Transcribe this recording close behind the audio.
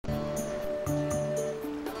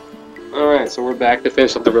Alright, so we're back to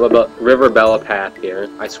finish up the River Bella path here.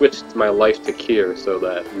 I switched my life to Kier so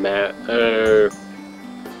that Matt,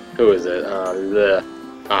 who is it?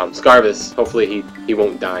 Scarvis, hopefully he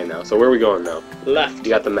won't die now. So where are we going now? Left. You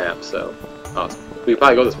got the map, so awesome. We can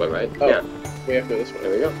probably go this way, right? Oh, yeah. We have to go this way.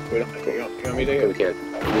 There we go. We don't have to go. You want me to take it? We can't.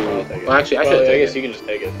 I'll take it. Well, actually, I should take I guess it. you can just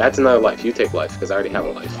take it. That's another life. You take life, because I already have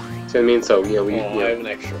a life. See what I mean? So, you know, I have an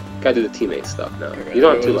extra. gotta do the teammate stuff now. Okay, You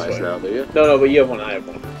don't have go two this lives way. now, do you? No, but you have one, I have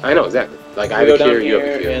one. I know, exactly. Like, I We have go a down Kier, you have a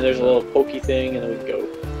here, Kier. and there's a little pokey thing, and then we go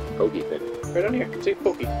Pokey thing. right on here. See,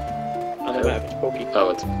 pokey. On the map, it's pokey.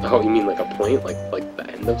 Oh, you mean like a point? Like the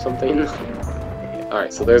end of something?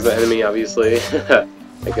 Alright, so there's the enemy, obviously.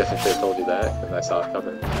 I guess I should have told you that, because I saw it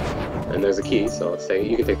coming. And there's a key, so let's say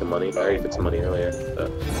you can take the money. I already took some money earlier.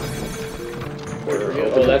 So.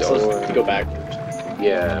 Oh, that's supposed to go backwards.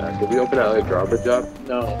 Yeah. Did we open that other drawbridge up?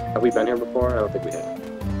 No. Have we been here before? I don't think we have.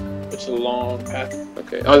 It's a long path.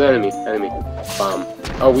 Okay. Oh, the enemy.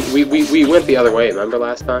 Oh, we went the other way, remember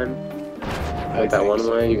last time? Went that one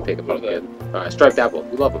way? You can take a pumpkin. Alright, striped apple.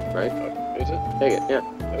 You love them, right? Is it? Take it, yeah.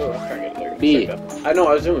 Oh, I'm trying to get there. B. I know,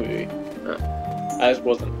 I was doing B. Oh. I just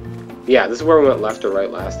wasn't. Yeah, this is where we went left or right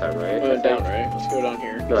last time, right? We went down, right? Let's go down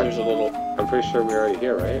here. No. There's a little... I'm pretty sure we're already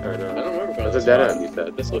here, right? Or no? I don't remember going That's to a this dead spot. end, you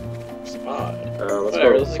said. This looks spot. Let's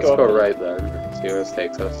Whatever, go. let's Let's go go up right then. See where this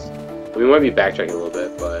takes us. I mean, we might be backtracking a little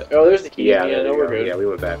bit, but Oh, there's the key. yeah, no, we're good. Yeah, we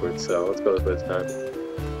went backwards, so let's go this way this time.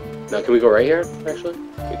 Now, can we go right here? Actually,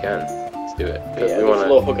 we can. Let's do it. Yeah, We there's wanna... a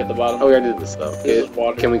little hook at the bottom. Oh, we already did this though. This is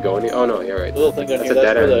water. Can we go any? Oh no, you're right. The little thing down That's here, a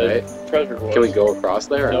dead where end, the right? treasure was. Can we go across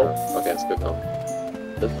there? Or Nope. No? Okay, that's good though.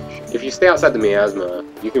 Doesn't show. If you stay outside the miasma,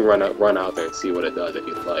 you can run out there and see what it does if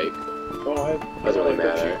you'd like. Oh, Doesn't really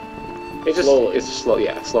matter. It's just Slowly. It's just slow.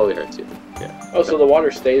 Yeah, it slowly hurts you. Yeah. Oh, so the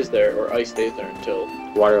water stays there, or ice stays there until...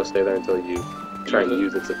 Water will stay there until you try and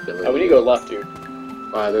use its ability. Oh, we need to go left, dude.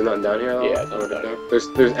 There's nothing down here though? Yeah, nothing down here.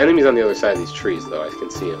 There's enemies on the other side of these trees though, I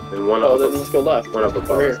can see them. And one Oh, up then let's go left. one up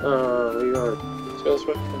above Over us. here. Oh, where you going? Let's go this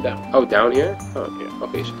way and down. Oh, down here? Oh, Yeah.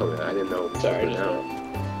 okay, you should tell me that. I didn't know. Sorry, I just down.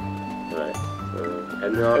 know. Alright.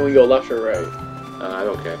 And And we go left or right? I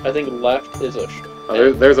don't care. I think left is a...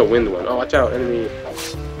 Oh, there's a wind one. Oh, watch out, enemy.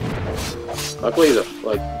 Luckily, the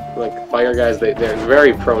like fire guys, they're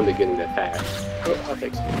very prone to getting attacked. Oh, I'll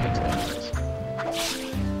take some.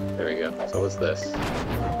 There we go. So what's this?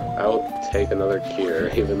 I'll take another cure,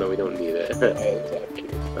 even though we don't need it.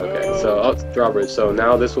 Okay, so it's drawbridge. So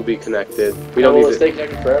now this will be connected. We don't need to stay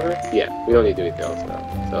connected forever? Yeah, we don't need to do anything else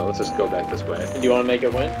now. So let's just go back this way. Do you want to make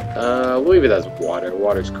it win? We'll leave it as water.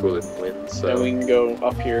 Water's cooler than wind. So And we can go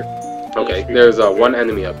up here. okay, there's one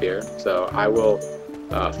enemy up here. So I will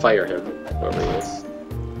fire him, whoever he is.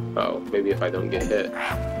 Oh, maybe if I don't get hit.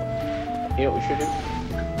 You know what we should do?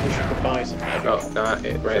 We should combine some magic. Oh, not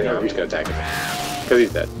it. Right now, I'm just gonna attack him. Because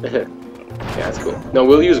he's dead. Yeah, that's cool. No,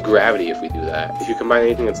 we'll use gravity if we do that. If you combine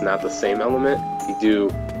anything that's not the same element, you do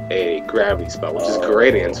a gravity spell, which is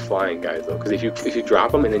great against flying guys, though. Because if you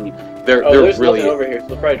drop them and then they're there's really nothing over here.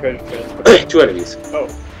 So probably treasure. two enemies. Oh.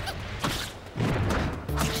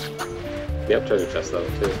 Yep, treasure chest though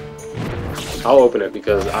too. I'll open it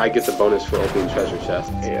because I get the bonus for opening treasure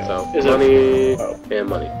chests. Yeah. So Is money it? and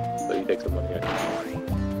money. So you take some money.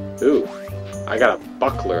 Right? Ooh, I got a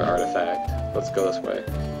buckler artifact. Let's go this way.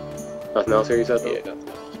 Nothing else here, you said? Yeah.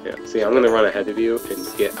 Yeah. See, I'm gonna run ahead of you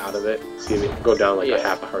and get out of it. See me go down like a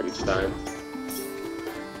half a heart each time.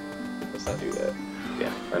 Let's not do that.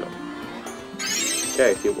 Yeah, I know.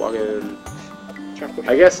 Okay, keep walking.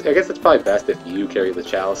 I guess it's probably best if you carry the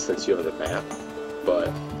chalice since you have the map. But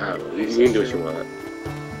I don't know. You can do what you want.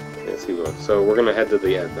 Yeah, let's keep going. So we're gonna head to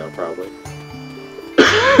the end now, probably.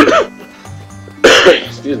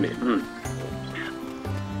 Excuse me.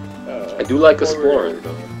 I do like exploring,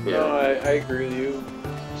 though. Yeah. No, I agree with you.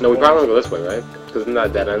 No, we probably want to go this way, right? Because isn't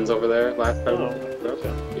that dead ends over there last time? No. No?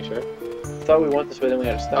 You sure? I thought we went this way, then we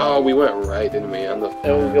had to stop. Oh, we went right, didn't we? On the...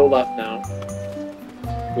 And we go left now.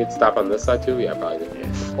 We had to stop on this side too? Yeah, probably did. Yeah.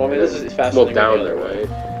 Well, I mean, this is faster Well, than down the there, other way.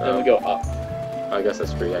 right? Then we go up. I guess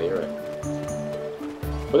that's true. Yeah, you're right.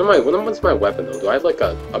 What's my weapon though? Do I have like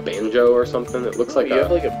a banjo or something? It looks like you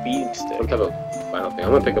have like a beating stick. some type of final thing.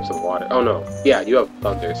 I'm gonna pick up some water. Oh no. Yeah, you have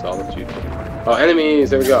thunder, so I'll let you. Oh, enemies!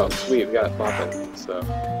 There we go. Sweet, we got it flopping. So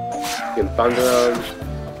you can thunder them.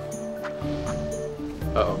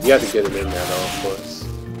 Uh oh, you have to get him in there though, of course.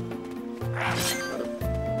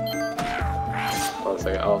 Hold on a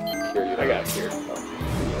second. I'll cure you. I got here.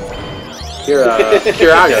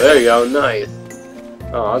 Kiraga, there you go, nice.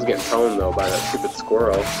 Oh, I was getting toned though by that stupid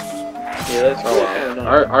squirrel. Yeah, that's Oh wow.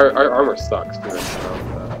 Our armor sucks, dude.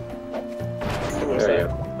 There you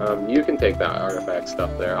go. You can take that artifact stuff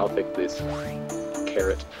there. I'll take this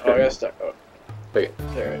carrot. Oh, I got stuck. Oh, Wait.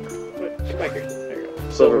 there. Wait, come back here. There you go.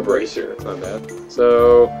 Silver bracer. That's not bad.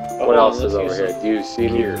 So, what else is let's over use here? Do you see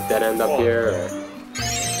any here. dead end up here? Or?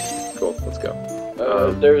 Cool. Let's go.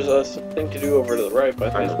 There's something to do over to the right, but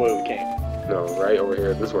I think that's the way we came. No, right over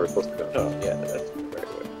here. This is where we're supposed to go. Oh, yeah, that's the right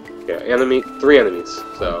way. Yeah, 3 enemies.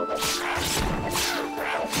 So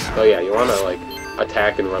yeah, you want to like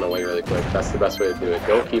attack and run away really quick. That's the best way to do it.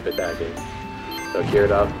 Don't keep attacking. So gear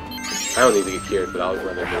it up. I don't need to get cured, but I'll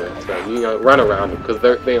rather do it. So you know, run around them because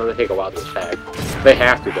they only take a while to attack. They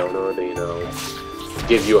have to, though, in order to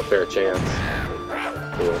give you a fair chance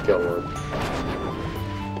to kill one.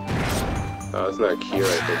 Oh, that's another key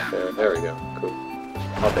right there. There we go. Cool.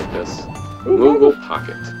 I'll take this. Moogle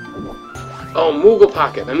Pocket. Oh, Moogle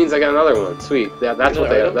Pocket. That means I got another one. Sweet. Yeah, that's what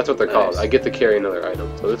they're called. I get to carry another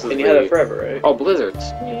item. So this is. And you had it forever, right? Oh,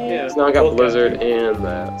 blizzards. Yeah. So now I got blizzard and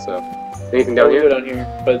that. So anything down here? Down here,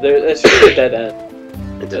 but that's just a dead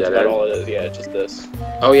end. That's about all it is. Yeah, it's just this.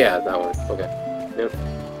 Oh yeah, that one. Okay. Yep.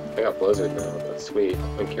 I got blizzard now. That's sweet.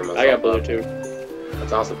 I can cure myself. I got blizzard too.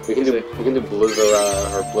 That's awesome. We can do blizzard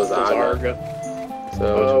or blizzard.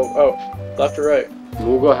 So oh, left or right?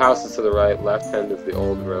 Moogle house is to the right. Left hand is the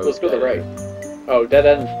old road. Let's go to the right. Oh, dead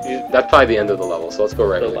end. That's probably the end of the level. So let's go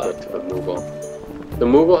right really quick to the Moogle. The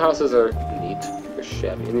Moogle houses are neat. They're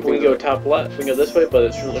shabby. We can go top left. We can go this way, but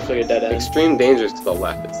it looks like a dead end. Extreme dangers to the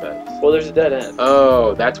left. It says. Well, there's a dead end.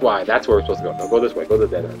 Oh, that's why. That's where we're supposed to go. No, go this way. Go to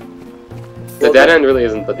the dead end. The dead end really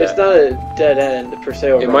isn't the dead. It's not a dead end per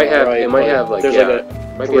se. It might have. It might have like there's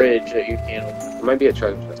like a bridge that you can't open. It might be a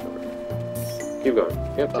treasure chest over. Keep going.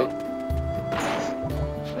 Yep. See.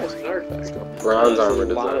 That's an artifact. Let's go. Bronze armor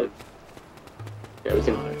design. Yeah,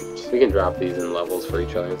 we can drop these in levels for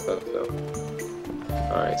each other and stuff. So.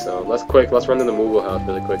 All right. So let's run to the Moogle house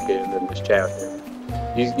really quick here, and then just chat here.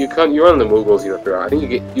 You run the Moogles, you know, throughout. I think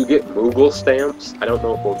you get Moogle stamps. I don't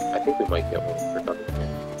know if I think we might get one for talking to him.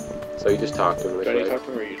 So you just talk to him. Do I need to talk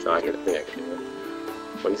to him or you? No, I think I can do it.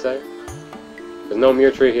 What do you say? There's no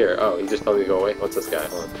mere tree here. Oh, he just told me to go away. What's this guy?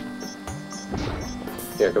 Hold on.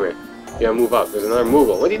 Here, come here. You gotta move up. There's another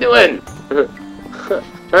Moogle. What are you doing?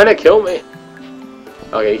 Trying to kill me?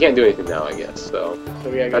 Okay, you can't do anything now, I guess. So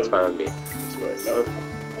that's fine with me.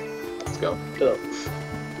 Let's go.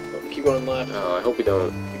 Keep going left. Oh, I hope we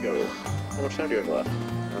don't. Keep going. How much time do you have left?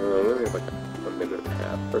 Maybe like a minute and a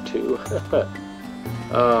half or 2.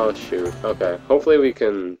 Oh shoot. Okay. Hopefully we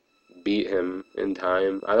can beat him in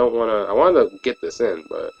time. I wanted to get this in,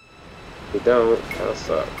 but if we don't, it kinda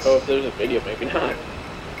sucks. Oh, if there's a video, maybe not.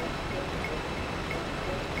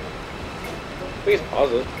 Please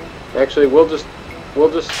pause it. Actually, we'll just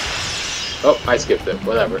oh, I skipped it.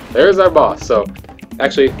 Whatever. There's our boss. So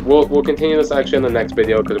actually, we'll continue this actually in the next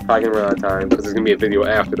video because we're probably gonna run out of time because there's gonna be a video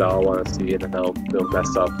after that I'll want to see and then they'll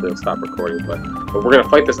mess up, they'll stop recording. But we're gonna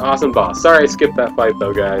fight this awesome boss. Sorry I skipped that fight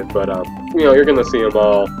though, guys. But you know, you're gonna see them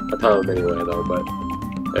all a ton of them anyway though. But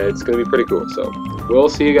it's gonna be pretty cool. So we'll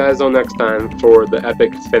see you guys on next time for the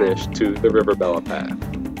epic finish to the River Bella path.